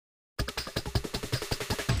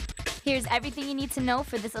Here's everything you need to know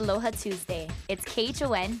for this Aloha Tuesday. It's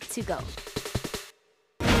KHON to go.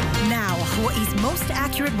 Now, Hawaii's most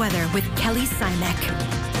accurate weather with Kelly Simek.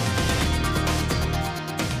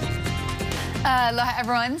 Aloha,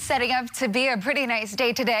 everyone. Setting up to be a pretty nice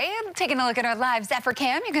day today. Taking a look at our live Zephyr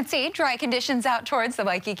cam, you can see dry conditions out towards the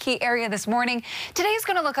Waikiki area this morning. Today's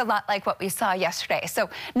going to look a lot like what we saw yesterday.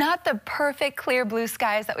 So not the perfect clear blue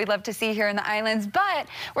skies that we'd love to see here in the islands, but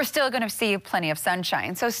we're still going to see plenty of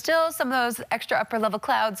sunshine. So still some of those extra upper level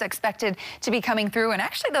clouds expected to be coming through. And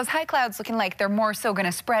actually those high clouds looking like they're more so going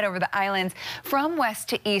to spread over the islands from west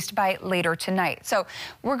to east by later tonight. So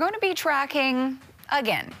we're going to be tracking,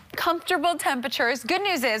 again, comfortable temperatures. Good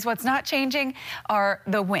news is what's not changing are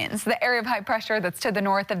the winds. The area of high pressure that's to the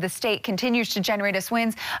north of the state continues to generate us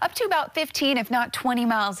winds up to about 15, if not 20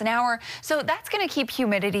 miles an hour. So that's going to keep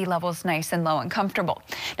humidity levels nice and low and comfortable.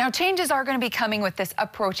 Now, changes are going to be coming with this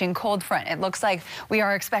approaching cold front. It looks like we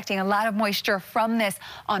are expecting a lot of moisture from this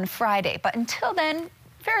on Friday. But until then,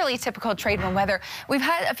 fairly typical trade wind weather. We've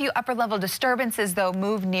had a few upper level disturbances, though,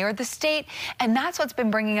 move near the state, and that's what's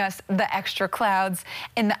been bringing us the extra clouds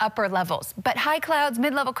in the upper levels. But high clouds,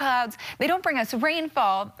 mid-level clouds, they don't bring us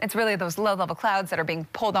rainfall. It's really those low-level clouds that are being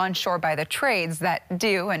pulled onshore by the trades that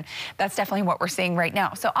do, and that's definitely what we're seeing right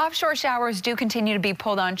now. So offshore showers do continue to be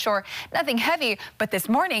pulled onshore. Nothing heavy, but this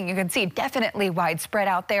morning you can see definitely widespread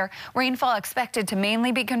out there. Rainfall expected to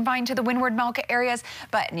mainly be confined to the Windward Malka areas,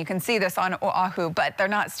 and you can see this on Oahu, but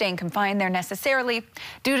they're not staying confined there necessarily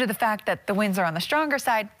due to the fact that the winds are on the stronger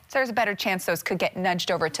side. So there's a better chance those could get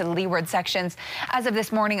nudged over to the leeward sections. As of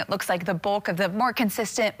this morning, it looks like the bulk of the more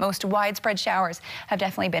consistent, most widespread showers have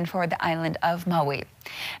definitely been for the island of Maui.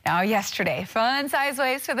 Now, yesterday, fun size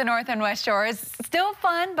waves for the north and west shores. Still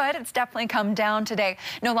fun, but it's definitely come down today.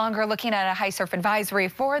 No longer looking at a high surf advisory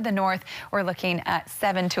for the north. We're looking at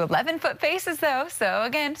 7 to 11 foot faces, though. So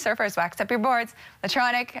again, surfers, wax up your boards.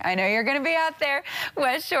 Latronic, I know you're going to be out there.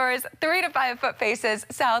 West shores, 3 to 5 foot faces.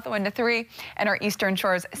 South, 1 to 3. And our eastern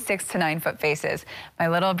shores, 6 to 9 foot faces. My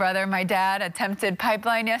little brother, my dad, attempted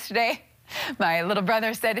pipeline yesterday. My little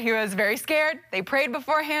brother said he was very scared. They prayed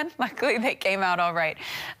beforehand. Luckily, they came out all right.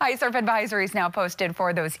 High surf advisories now posted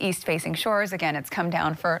for those east-facing shores. Again, it's come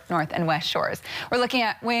down for north and west shores. We're looking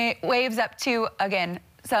at waves up to, again,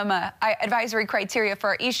 some advisory criteria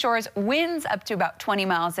for our east shores, winds up to about 20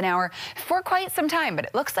 miles an hour for quite some time, but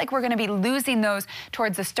it looks like we're going to be losing those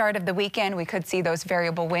towards the start of the weekend. We could see those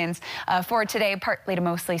variable winds for today, partly to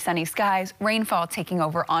mostly sunny skies, rainfall taking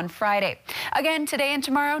over on Friday. Again, today and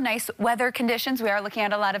tomorrow, nice weather conditions. We are looking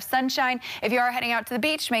at a lot of sunshine. If you are heading out to the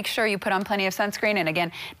beach, make sure you put on plenty of sunscreen, and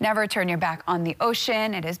again, never turn your back on the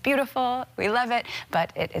ocean. It is beautiful. We love it,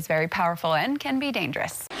 but it is very powerful and can be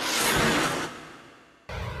dangerous.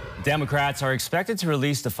 Democrats are expected to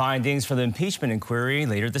release the findings for the impeachment inquiry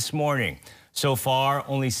later this morning. So far,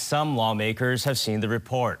 only some lawmakers have seen the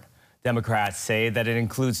report. Democrats say that it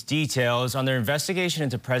includes details on their investigation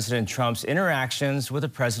into President Trump's interactions with the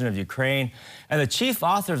president of Ukraine, and the chief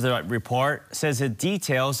author of the report says it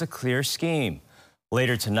details a clear scheme.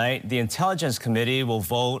 Later tonight, the Intelligence Committee will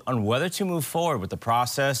vote on whether to move forward with the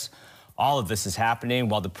process. All of this is happening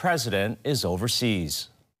while the president is overseas.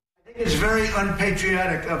 It's very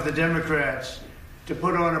unpatriotic of the Democrats to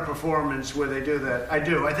put on a performance where they do that. I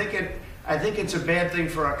do. I think it's a bad thing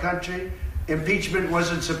for our country. Impeachment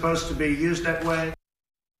wasn't supposed to be used that way.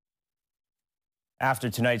 After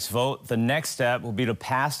tonight's vote, the next step will be to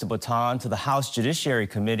pass the baton to the House Judiciary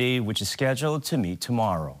Committee, which is scheduled to meet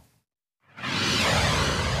tomorrow.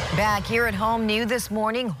 Back here at home, new this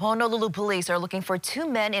morning, Honolulu police are looking for 2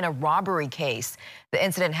 men in a robbery case. The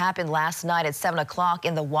incident happened last night at 7 o'clock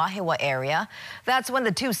in the Wahiawa area. That's when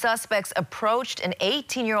the 2 suspects approached an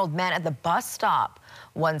 18-year-old man at the bus stop.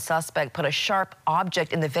 One suspect put a sharp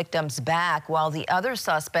object in the victim's back, while the other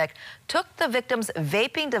suspect took the victim's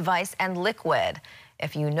vaping device and liquid.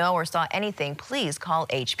 If you know or saw anything, please call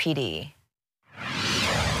HPD.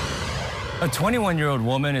 A 21-year-old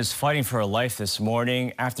woman is fighting for her life this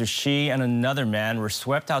morning after she and another man were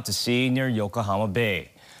swept out to sea near Yokohama Bay.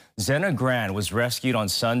 Zena Grant was rescued on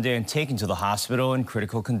Sunday and taken to the hospital in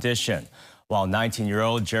critical condition, while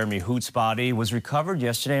 19-year-old Jeremy Hoot's body was recovered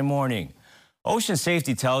yesterday morning. Ocean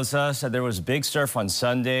Safety tells us that there was big surf on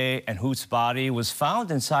Sunday, and Hoot's body was found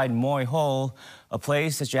inside Moy Hole, a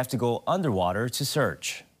place that you have to go underwater to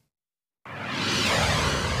search.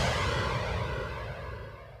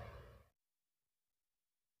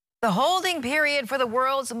 The holding period for the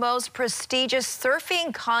world's most prestigious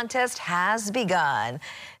surfing contest has begun.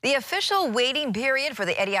 The official waiting period for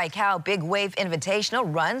the Eddie Aikau Big Wave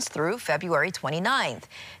Invitational runs through February 29th.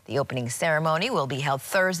 The opening ceremony will be held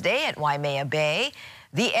Thursday at Waimea Bay.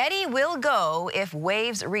 The Eddie will go if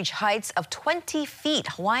waves reach heights of 20 feet,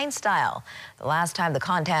 Hawaiian style. The last time the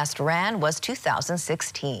contest ran was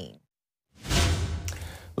 2016.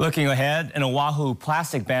 Looking ahead, an Oahu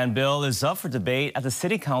plastic ban bill is up for debate at the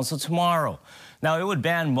City Council tomorrow. Now, it would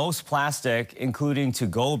ban most plastic, including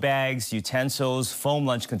to-go bags, utensils, foam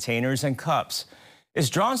lunch containers, and cups. It's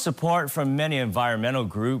drawn support from many environmental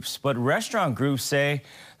groups, but restaurant groups say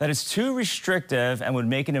that it's too restrictive and would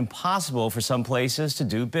make it impossible for some places to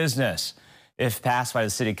do business. If passed by the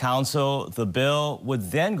City Council, the bill would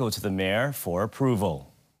then go to the mayor for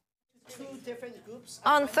approval.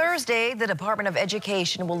 On Thursday, the Department of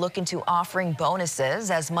Education will look into offering bonuses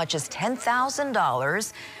as much as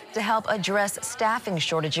 $10,000 to help address staffing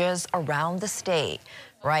shortages around the state.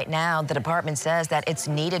 Right now, the department says that it's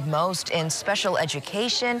needed most in special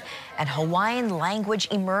education and Hawaiian language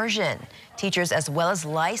immersion. Teachers as well as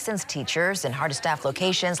licensed teachers in hard-to-staff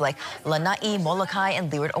locations like Lanai, Molokai,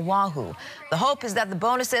 and Leeward, Oahu. The hope is that the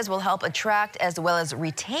bonuses will help attract as well as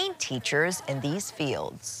retain teachers in these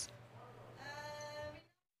fields.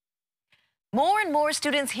 More and more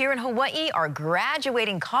students here in Hawaii are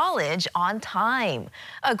graduating college on time.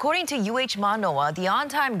 According to UH Manoa, the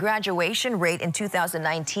on-time graduation rate in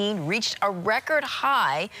 2019 reached a record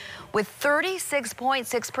high, with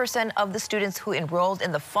 36.6% of the students who enrolled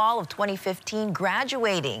in the fall of 2015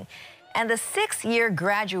 graduating. And the six-year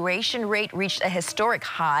graduation rate reached a historic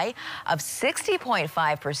high of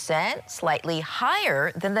 60.5%, slightly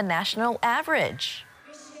higher than the national average.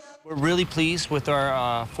 We're really pleased with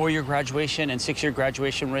our four-year graduation and six-year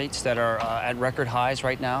graduation rates that are at record highs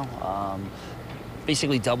right now.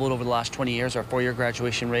 Basically doubled over the last 20 years, our four-year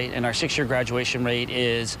graduation rate, and our six-year graduation rate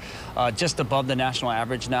is just above the national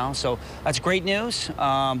average now. So that's great news,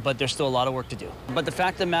 but there's still a lot of work to do. But the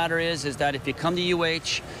fact of the matter is that if you come to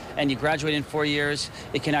UH and you graduate in 4 years,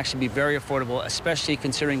 it can actually be very affordable, especially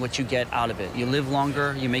considering what you get out of it. You live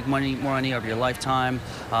longer, you make more money over your lifetime,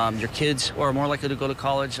 your kids are more likely to go to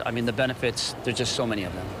college. I mean, the benefits, there's just so many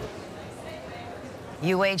of them.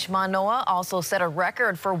 UH Manoa also set a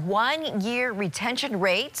record for one-year retention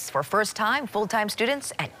rates for first-time, full-time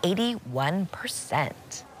students at 81%.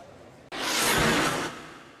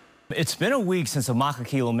 It's been a week since a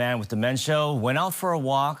Makakilo man with dementia went out for a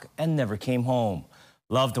walk and never came home.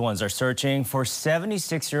 Loved ones are searching for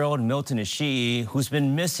 76-year-old Milton Ishii, who's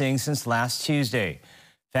been missing since last Tuesday.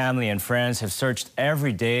 Family and friends have searched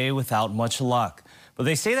every day without much luck. But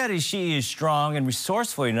they say that Ishii is strong and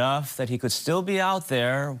resourceful enough that he could still be out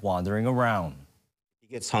there wandering around. He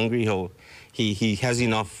gets hungry, he has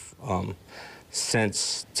enough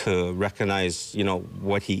sense to recognize, you know,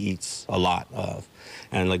 what he eats a lot of,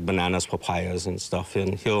 and like bananas, papayas and stuff,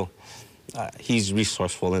 and he's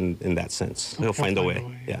resourceful in that sense. He'll find a way,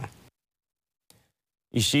 yeah.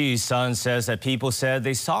 Ishii's son says that people said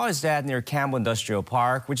they saw his dad near Campbell Industrial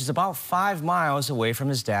Park, which is about 5 miles away from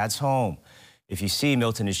his dad's home. If you see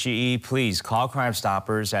Milton Ishii, please call Crime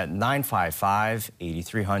Stoppers at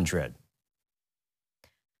 955-8300.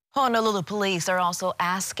 Honolulu police are also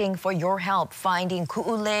asking for your help finding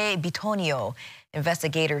Ku'ule Bitonio.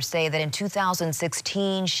 Investigators say that in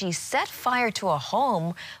 2016, she set fire to a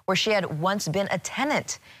home where she had once been a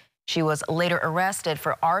tenant. She was later arrested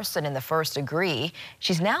for arson in the first degree.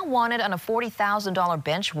 She's now wanted on a $40,000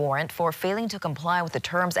 bench warrant for failing to comply with the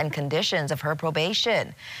terms and conditions of her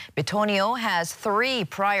probation. Bitonio has 3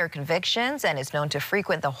 prior convictions and is known to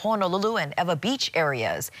frequent the Honolulu and Ewa Beach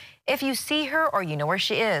areas. If you see her or you know where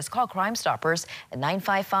she is, call Crime Stoppers at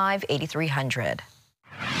 955-8300.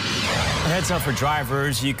 Heads up for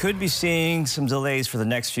drivers. You could be seeing some delays for the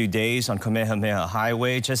next few days on Kamehameha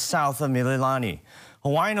Highway just south of Mililani.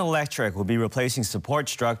 Hawaiian Electric will be replacing support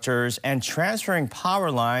structures and transferring power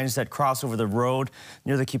lines that cross over the road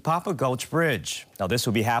near the Kipapa Gulch Bridge. Now, this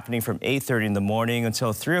will be happening from 8:30 in the morning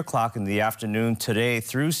until 3 o'clock in the afternoon today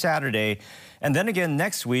through Saturday, and then again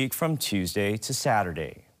next week from Tuesday to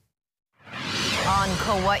Saturday. On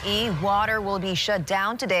Kauai, water will be shut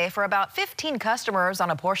down today for about 15 customers on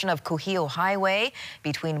a portion of Kuhio Highway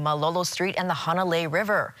between Malolo Street and the Hanalei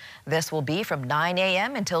River. This will be from 9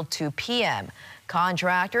 a.m. until 2 p.m.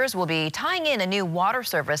 Contractors will be tying in a new water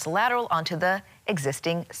service lateral onto the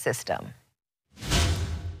existing system.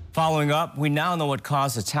 Following up, we now know what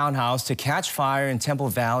caused the townhouse to catch fire in Temple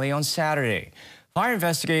Valley on Saturday. Fire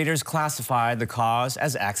investigators classified the cause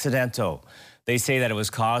as accidental. They say that it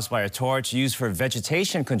was caused by a torch used for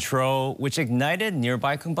vegetation control, which ignited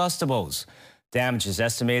nearby combustibles. Damage is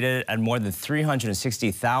estimated at more than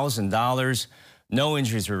 $360,000. No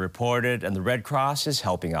injuries were reported, and the Red Cross is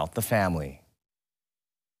helping out the family.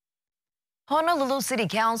 Honolulu City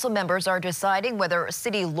Council members are deciding whether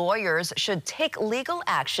city lawyers should take legal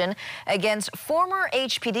action against former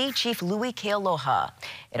HPD Chief Louis Kealoha.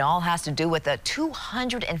 It all has to do with the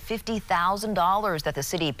 $250,000 that the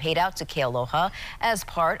city paid out to Kealoha as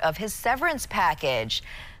part of his severance package.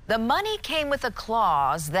 The money came with a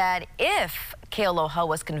clause that if Kealoha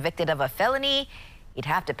was convicted of a felony, he'd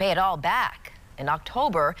have to pay it all back. In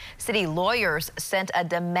October, city lawyers sent a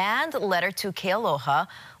demand letter to Kealoha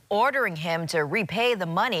ordering him to repay the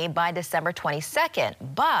money by December 22nd,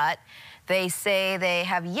 but they say they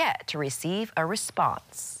have yet to receive a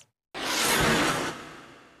response.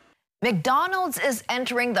 McDonald's is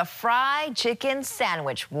entering the fried chicken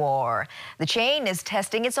sandwich war. The chain is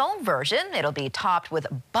testing its own version. It'll be topped with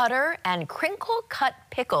butter and crinkle-cut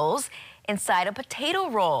pickles inside a potato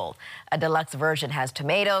roll. A deluxe version has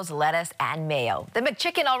tomatoes, lettuce, and mayo. The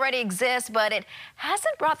McChicken already exists, but it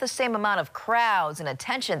hasn't brought the same amount of crowds and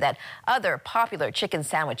attention that other popular chicken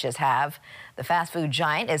sandwiches have. The fast food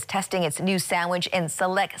giant is testing its new sandwich in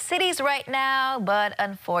select cities right now, but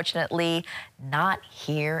unfortunately not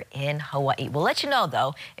here in Hawaii. We'll let you know,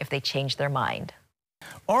 though, if they change their mind.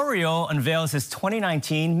 Oreo unveils its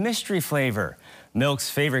 2019 mystery flavor. Milk's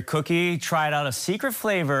favorite cookie tried out a secret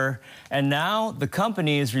flavor, and now the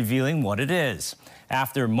company is revealing what it is.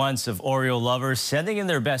 After months of Oreo lovers sending in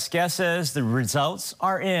their best guesses, the results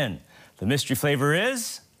are in. The mystery flavor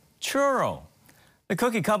is churro. The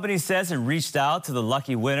cookie company says it reached out to the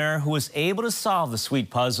lucky winner who was able to solve the sweet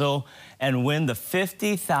puzzle and win the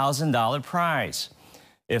 $50,000 prize.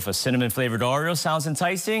 If a cinnamon-flavored Oreo sounds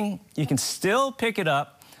enticing, you can still pick it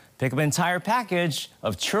up. Pick up an entire package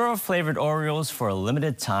of churro-flavored Oreos for a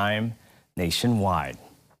limited time nationwide.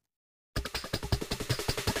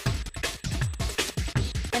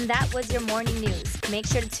 And that was your morning news. Make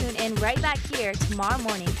sure to tune in right back here tomorrow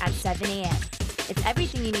morning at 7 a.m. It's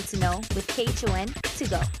everything you need to know with KHON to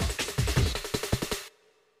go.